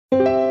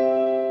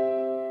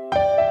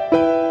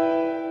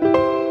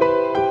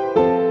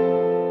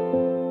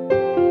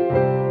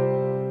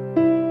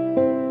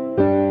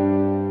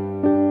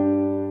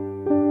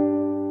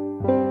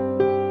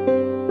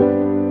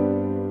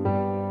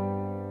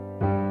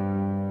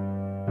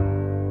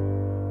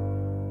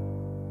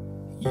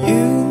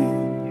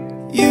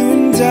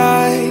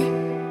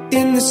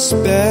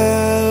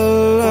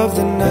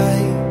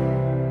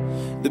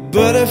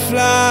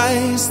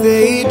butterflies,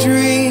 they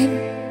dream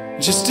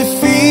just to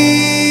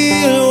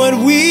feel what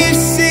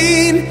we've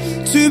seen,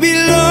 to be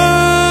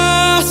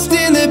lost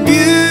in the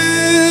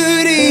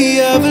beauty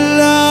of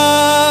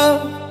love.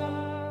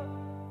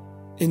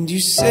 And you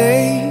say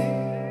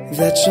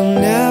that you'll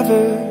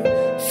never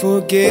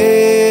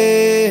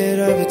forget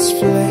of its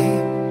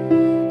flame,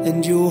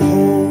 and you'll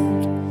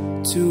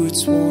hold to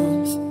its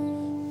warmth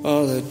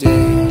all the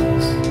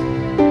days.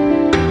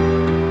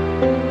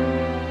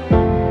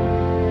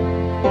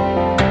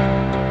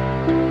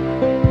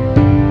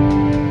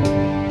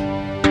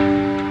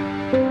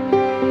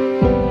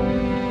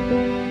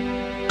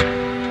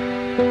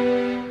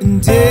 And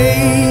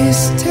days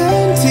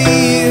turn to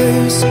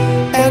years,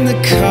 and the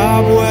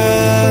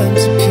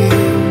cobwebs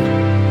appear.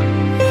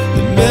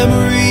 The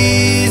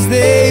memories,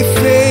 they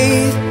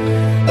fade,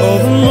 all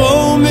the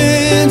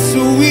moments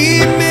we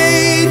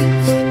made,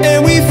 and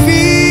we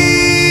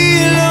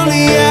feel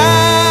only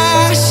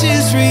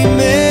ashes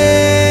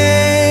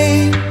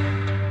remain.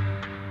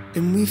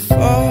 And we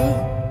fall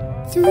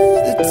through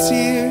the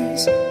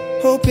tears,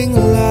 hoping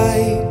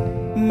light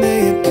may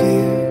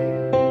appear.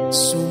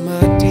 So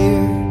my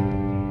dear,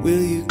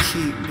 will you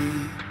keep me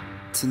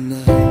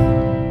tonight?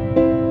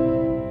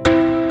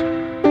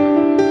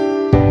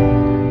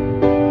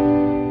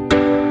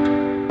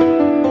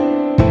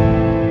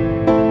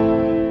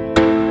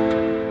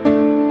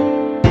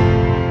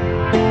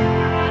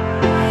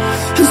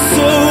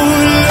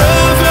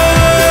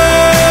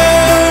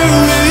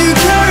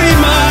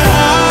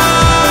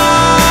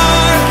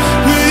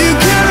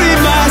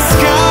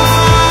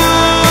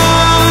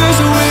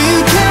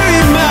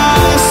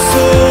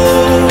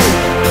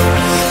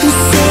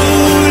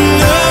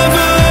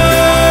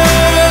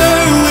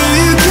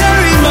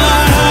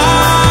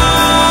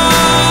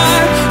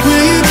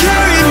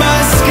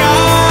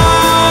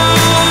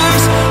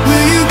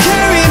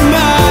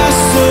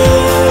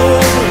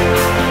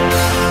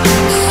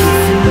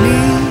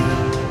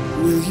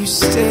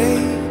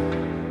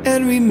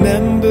 And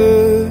remember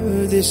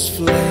this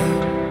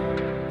flame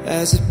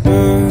as it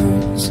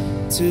burns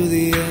till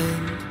the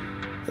end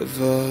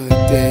of our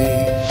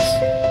days.